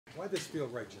Why does this feel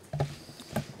right, Jimmy?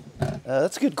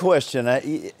 That's a good question.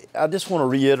 I just want to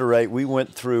reiterate, we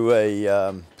went through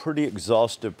a pretty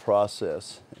exhaustive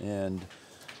process and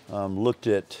looked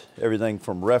at everything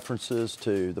from references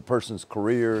to the person's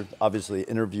career. Obviously,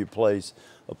 interview plays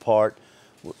a part.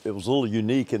 It was a little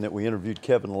unique in that we interviewed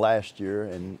Kevin last year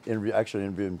and actually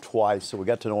interviewed him twice, so we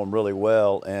got to know him really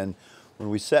well. And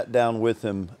when we sat down with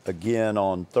him again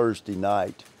on Thursday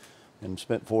night and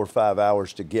spent 4 or 5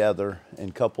 hours together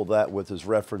and coupled that with his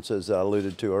references that I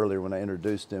alluded to earlier when I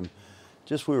introduced him,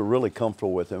 just we were really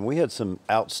comfortable with him. We had some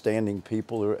outstanding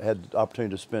people who had the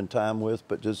opportunity to spend time with,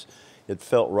 but just it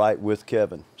felt right with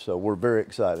Kevin. So we're very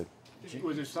excited.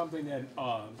 Was there something that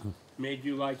made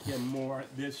you like him more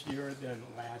this year than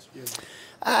last year?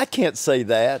 I can't say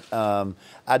that.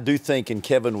 I do think, and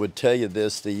Kevin would tell you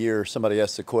this, the year somebody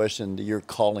asked the question, the year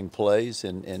calling plays,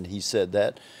 and he said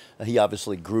that. He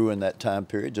obviously grew in that time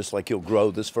period, just like he'll grow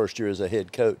this first year as a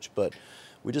head coach. But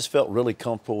we just felt really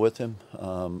comfortable with him.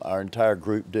 Our entire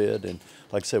group did. And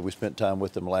like I said, we spent time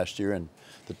with him last year, and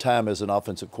the time as an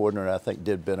offensive coordinator, I think,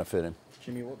 did benefit him.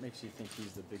 Jimmy, what makes you think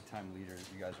he's the big-time leader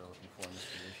you guys are looking for in this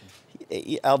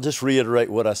position? I'll just reiterate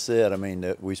what I said. I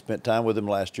mean, we spent time with him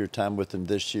last year, time with him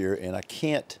this year, and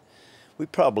we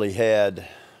probably had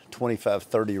 25,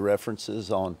 30 references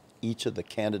on each of the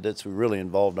candidates. We really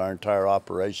involved our entire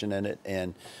operation in it,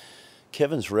 and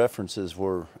Kevin's references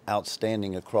were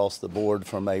outstanding across the board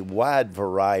from a wide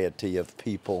variety of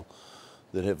people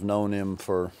that have known him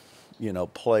for,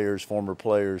 players, former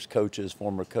players, coaches,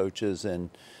 former coaches,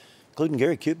 and including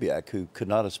Gary Kubiak, who could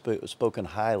not have spoken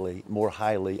more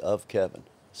highly of Kevin.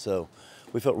 So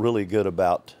we felt really good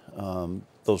about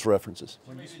those references.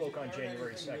 When you spoke on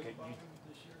January 2nd, did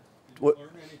you learn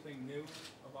anything new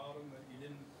about him that you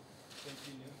didn't think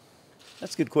you knew?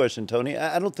 That's a good question, Tony.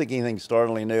 I don't think anything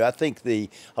startlingly new. I think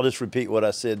I'll just repeat what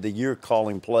I said, the year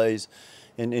calling plays,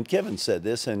 and Kevin said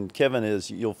this, and Kevin is,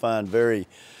 you'll find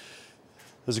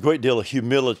there's a great deal of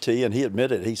humility, and he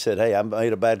admitted, he said, hey, I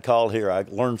made a bad call here. I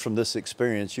learned from this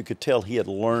experience. You could tell he had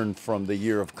learned from the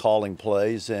year of calling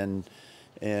plays, and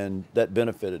that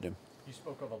benefited him. You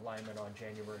spoke of alignment on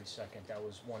January 2nd. That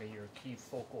was one of your key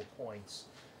focal points.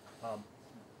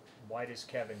 Why does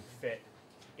Kevin fit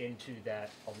into that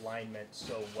alignment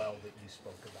so well that you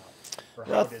spoke about?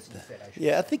 Or how does he fit, I should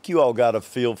say? I think you all got a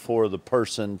feel for the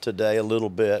person today a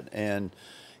little bit, and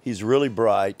he's really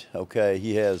bright, okay?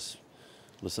 He has,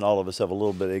 listen, all of us have a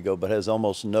little bit of ego, but has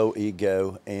almost no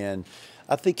ego, and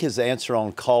I think his answer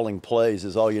on calling plays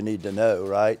is all you need to know,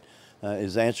 right?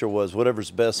 His answer was whatever's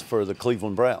best for the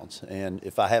Cleveland Browns, and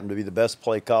if I happen to be the best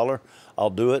play caller, I'll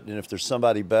do it, and if there's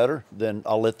somebody better, then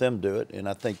I'll let them do it, and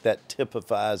I think that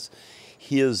typifies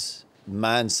his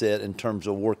mindset in terms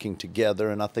of working together,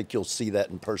 and I think you'll see that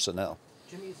in personnel.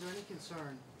 Jimmy, is there any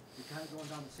concern, you're kind of going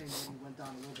down the same road you went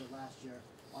down a little bit last year,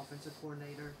 offensive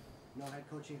coordinator, no head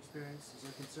coaching experience, is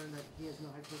there concern that he has no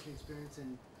head coaching experience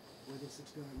and where this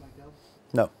experiment might go?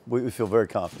 No, we feel very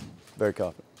confident, very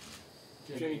confident.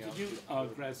 Jimmy, could you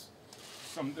address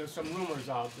there's some rumors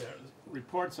out there,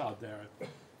 reports out there,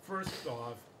 first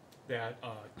off, that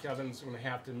Kevin's going to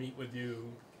have to meet with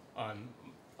you on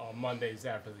Mondays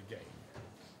after the game.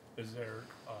 Is there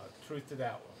truth to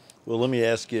that one? Well, let me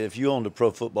ask you, if you owned a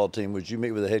pro football team, would you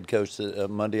meet with the head coach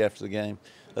Monday after the game?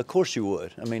 Of course you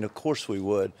would. I mean, of course we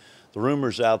would. The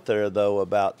rumors out there, though,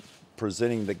 about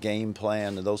presenting the game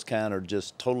plan and those kind are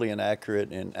just totally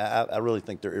inaccurate, and I really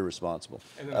think they're irresponsible.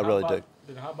 I really do.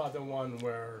 Then how about the one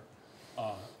where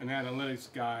an analytics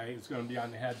guy is going to be on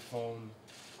the headphone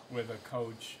with a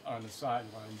coach on the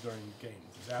sideline during games?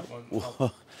 Is that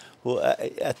one? Well,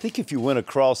 I think if you went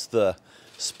across the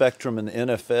spectrum in the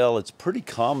NFL, it's pretty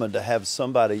common to have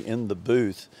somebody in the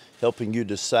booth helping you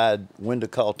decide when to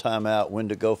call timeout, when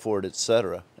to go for it, et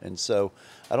cetera. And so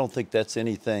I don't think that's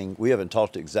anything. We haven't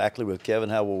talked exactly with Kevin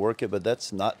how we'll work it, but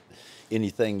that's not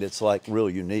anything that's like real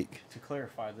unique. To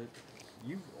clarify, that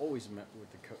you've always met with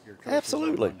your coaches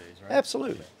Absolutely. on Mondays, right?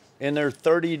 Absolutely. And they're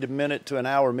 30-minute to an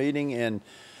hour meeting, and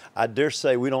I dare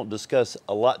say we don't discuss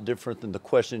a lot different than the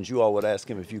questions you all would ask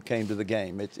him if you came to the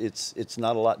game. It's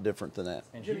not a lot different than that.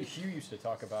 And Hugh used to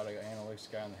talk about an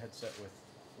analytics guy on the headset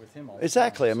with him all the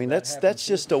Exactly. time. I mean, that's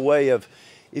just a way of,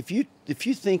 if you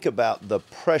think about the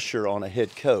pressure on a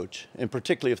head coach, and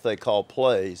particularly if they call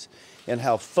plays, and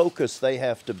how focused they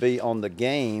have to be on the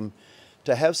game,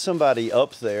 to have somebody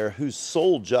up there whose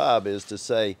sole job is to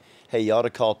say, hey, you ought to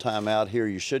call timeout here,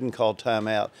 you shouldn't call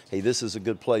timeout, hey, this is a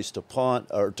good place to punt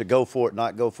or to go for it,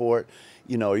 not go for it,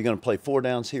 are you going to play 4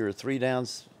 downs here or 3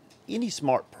 downs? Any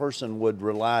smart person would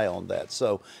rely on that.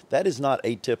 So that is not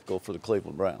atypical for the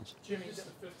Cleveland Browns. Jimmy, it's the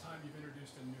 5th time you've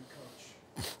introduced a new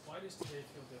coach. Why does today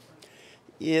feel different? different?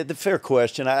 Yeah, the fair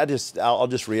question. I'll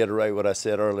just reiterate what I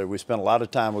said earlier. We spent a lot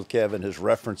of time with Kevin. His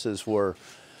references were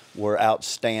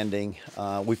outstanding.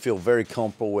 We feel very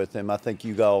comfortable with him. I think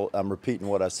you all, I'm repeating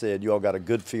what I said, you all got a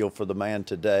good feel for the man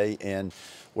today, and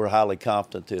we're highly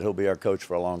confident that he'll be our coach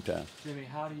for a long time. Jimmy,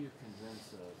 how do you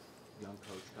convince a young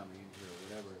coach coming in here or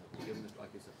whatever, given it, like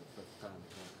you said, the fifth time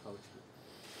he's going to coach,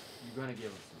 you're going to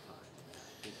give him some time?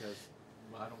 Because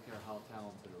I don't care how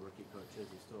talented a rookie coach is,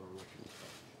 he's still a rookie coach.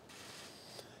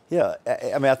 Yeah,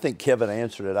 I mean, I think Kevin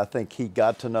answered it. I think he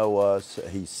got to know us.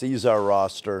 He sees our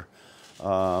roster.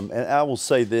 And I will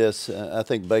say this, I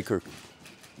think Baker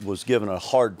was given a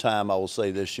hard time, I will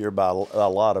say this year, by a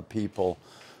lot of people.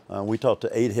 We talked to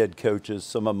 8 head coaches,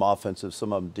 some of them offensive,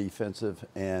 some of them defensive,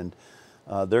 and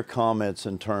their comments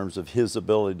in terms of his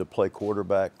ability to play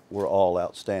quarterback were all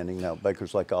outstanding. Now,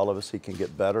 Baker's like all of us, he can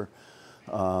get better,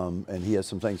 and he has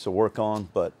some things to work on,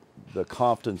 but the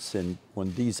confidence in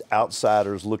when these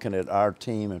outsiders looking at our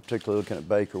team, and particularly looking at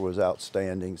Baker, was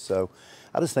outstanding. So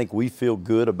I just think we feel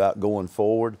good about going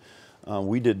forward.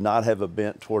 We did not have a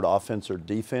bent toward offense or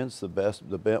defense. The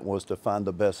bent was to find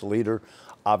the best leader.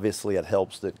 Obviously, it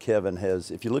helps that Kevin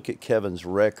has, if you look at Kevin's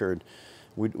record,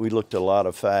 we looked at a lot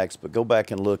of facts, but go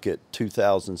back and look at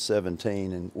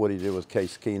 2017 and what he did with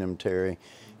Case Keenum, Terry,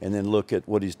 and then look at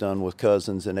what he's done with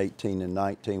Cousins in 18 and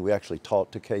 19. We actually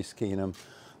talked to Case Keenum,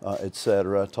 et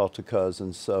cetera, talked to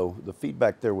Cousins. So the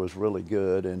feedback there was really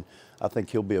good, and I think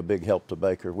he'll be a big help to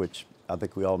Baker, which I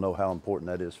think we all know how important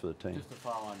that is for the team. Just to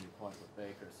follow on your point with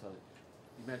Baker, so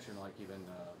you mentioned, like, even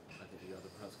I think you had the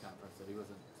press conference, that he was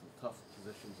in some tough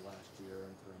positions last year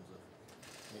in terms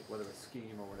of whether it's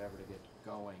scheme or whatever to get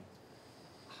going.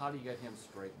 How do you get him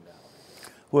straightened out?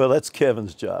 Well, that's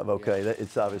Kevin's job, okay?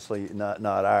 It's obviously not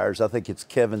ours. I think it's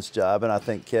Kevin's job, and I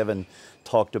think Kevin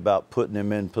talked about putting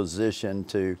him in position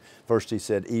to, first he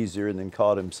said easier, and then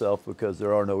caught himself because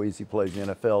there are no easy plays in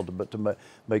the NFL, but to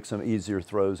make some easier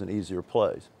throws and easier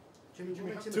plays. Jimmy, what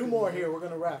makes him a Two good more leader? here, we're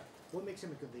going to wrap. What makes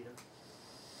him a good leader?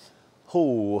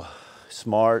 Oh,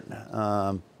 smart,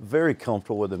 very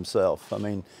comfortable with himself. I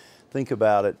mean, think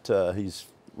about it. He's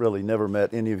really never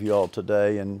met any of you all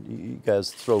today, and you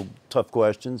guys throw tough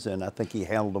questions, and I think he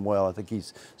handled them well. I think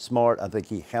he's smart. I think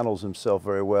he handles himself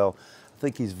very well. I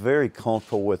think he's very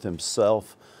comfortable with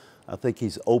himself. I think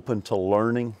he's open to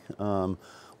learning.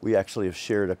 We actually have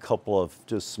shared a couple of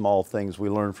just small things we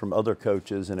learned from other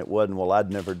coaches, and it wasn't, well,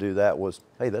 I'd never do that, was,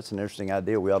 hey, that's an interesting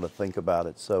idea. We ought to think about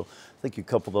it. So I think you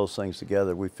couple those things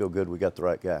together, we feel good we got the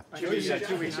right guy. I know you said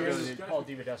 2 weeks ago that Paul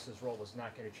DeVedes's role was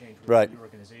not going to change with Right. the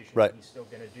organization. Right. He's still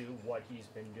going to do what he's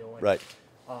been doing. Right.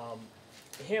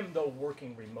 Him, though,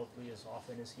 working remotely as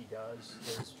often as he does,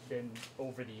 there's been,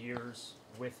 over the years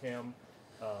with him,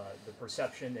 the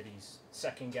perception that he's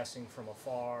second-guessing from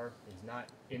afar, he's not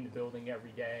in the building every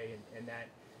day, and that.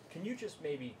 Can you just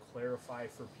maybe clarify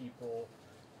for people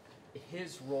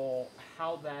his role,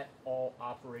 how that all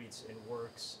operates and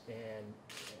works, and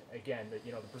again,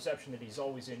 the perception that he's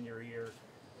always in your ear,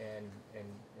 and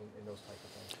those type of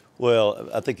things? Well,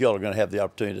 I think you all are going to have the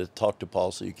opportunity to talk to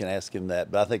Paul, so you can ask him that.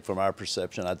 But I think from our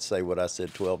perception, I'd say what I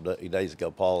said 12 days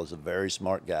ago. Paul is a very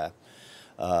smart guy.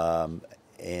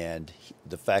 And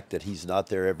the fact that he's not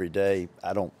there every day,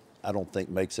 I don't think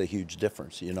makes a huge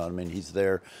difference. You know what I mean? He's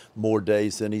there more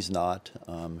days than he's not.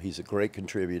 He's a great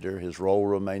contributor. His role will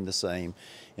remain the same.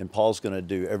 And Paul's going to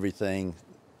do everything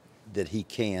that he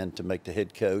can to make the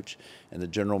head coach and the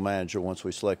general manager, once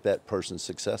we select that person,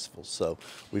 successful. So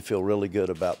we feel really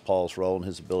good about Paul's role and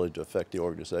his ability to affect the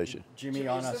organization. Jimmy,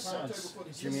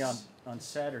 Jimmy, on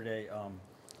Saturday,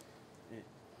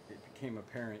 it became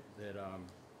apparent that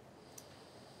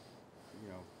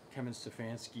Kevin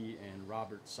Stefanski and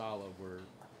Robert Saleh were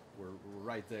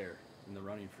right there in the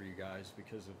running for you guys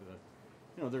because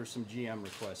of there were some GM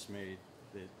requests made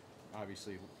that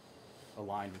obviously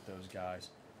aligned with those guys.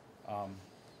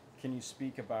 Can you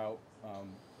speak about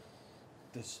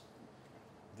the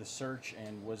search,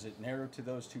 and was it narrowed to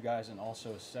those two guys? And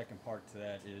also a second part to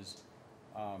that is,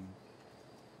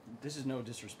 this is no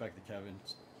disrespect to Kevin,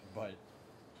 but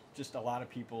just a lot of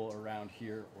people around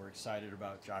here were excited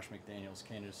about Josh McDaniels'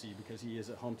 candidacy because he is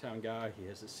a hometown guy. He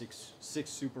has six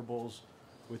Super Bowls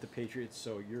with the Patriots.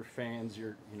 So your fans,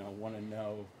 want to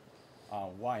know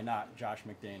why not Josh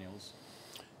McDaniels?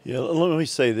 Yeah, let me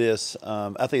say this. I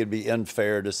think it'd be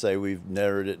unfair to say we've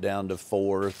narrowed it down to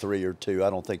 4 or 3 or 2. I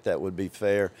don't think that would be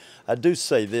fair. I do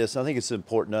say this. I think it's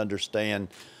important to understand.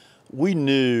 We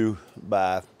knew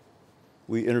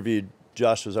we interviewed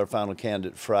Josh as our final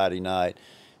candidate Friday night.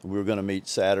 We were going to meet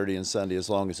Saturday and Sunday as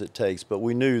long as it takes, but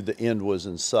we knew the end was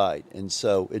in sight. And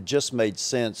so it just made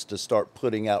sense to start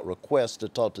putting out requests to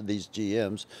talk to these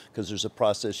GMs because there's a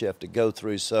process you have to go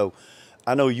through. So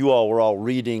I know you all were all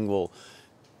reading, well,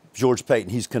 George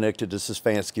Payton, he's connected to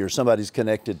Stefanski, or somebody's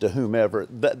connected to whomever.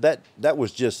 That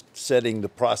was just setting the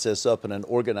process up in an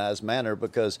organized manner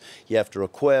because you have to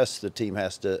request, the team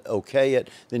has to okay it,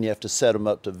 then you have to set them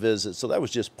up to visit. So that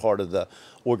was just part of the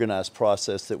organized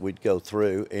process that we'd go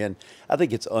through. And I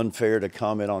think it's unfair to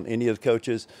comment on any of the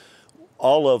coaches.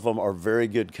 All of them are very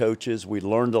good coaches. We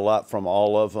learned a lot from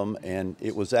all of them, and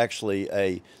it was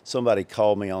actually somebody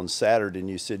called me on Saturday and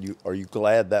you said, are you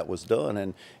glad that was done?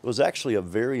 And it was actually a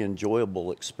very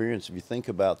enjoyable experience. If you think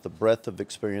about the breadth of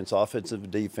experience, offensive,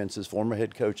 defenses, former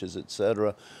head coaches, et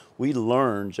cetera, we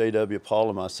learned, J.W. Paul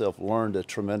and myself learned a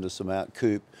tremendous amount,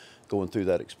 Coop, going through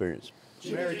that experience.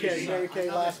 Mary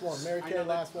Kay, last one. Mary Kay,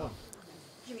 last one.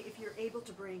 Jimmy, if you're able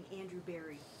to bring Andrew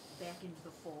Berry back into the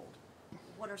fold,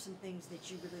 what are some things that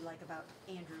you really like about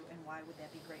Andrew, and why would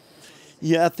that be great for this organization?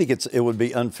 Yeah, I think it would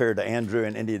be unfair to Andrew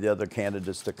and any of the other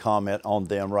candidates to comment on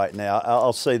them right now.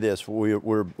 I'll say this: we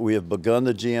have begun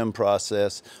the GM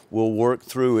process. We'll work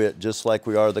through it just like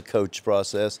we are the coach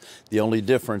process. The only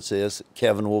difference is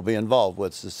Kevin will be involved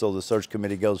with us. So the search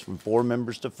committee goes from 4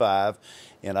 members to 5,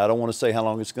 and I don't want to say how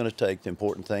long it's going to take. The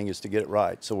important thing is to get it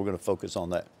right. So we're going to focus on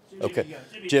that. Okay,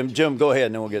 Jim, go ahead,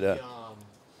 and then we'll get done.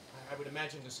 I would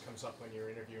imagine this comes up when you're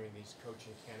interviewing these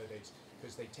coaching candidates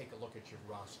because they take a look at your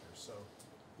roster. So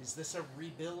is this a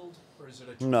rebuild or is it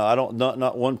a... No, I don't.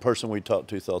 Not one person we talked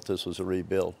to thought this was a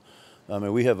rebuild. I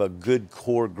mean, we have a good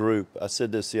core group. I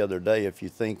said this the other day. If you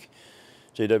think,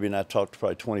 JW and I talked to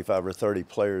probably 25 or 30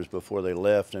 players before they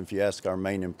left, and if you ask our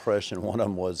main impression, one of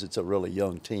them was it's a really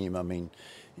young team. I mean,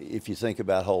 if you think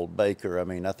about Holt, Baker, I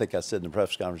mean, I think I said in the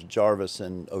press conference, Jarvis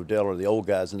and Odell are the old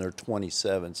guys, and they're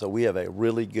 27. So we have a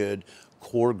really good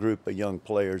core group of young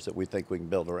players that we think we can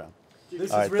build around. This All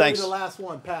is right, really thanks. the last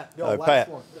one, Pat. Go, last Pat.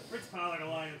 one. The Fritz Pollard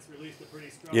Alliance released a pretty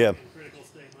strong Yeah. and critical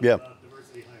statement Yeah. about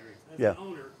diversity hiring. As Yeah. an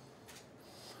owner,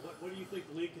 what do you think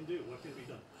the league can do? What can be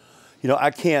done? You know, I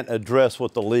can't address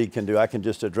what the league can do. I can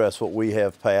just address what we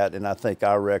have, Pat, and I think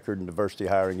our record in diversity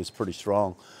hiring is pretty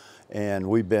strong. And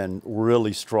we've been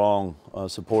really strong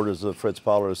supporters of the Fritz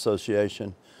Pollard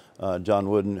Association. John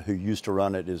Wooden, who used to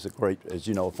run it, is a great, as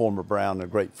you know, a former Brown, a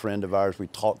great friend of ours. We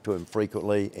talk to him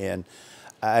frequently, and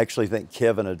I actually think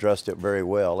Kevin addressed it very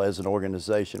well. As an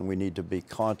organization, we need to be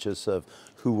conscious of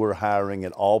who we're hiring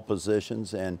at all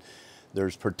positions, and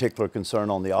there's particular concern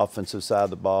on the offensive side of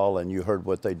the ball, and you heard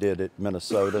what they did at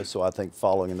Minnesota, so I think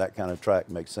following in that kind of track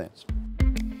makes sense.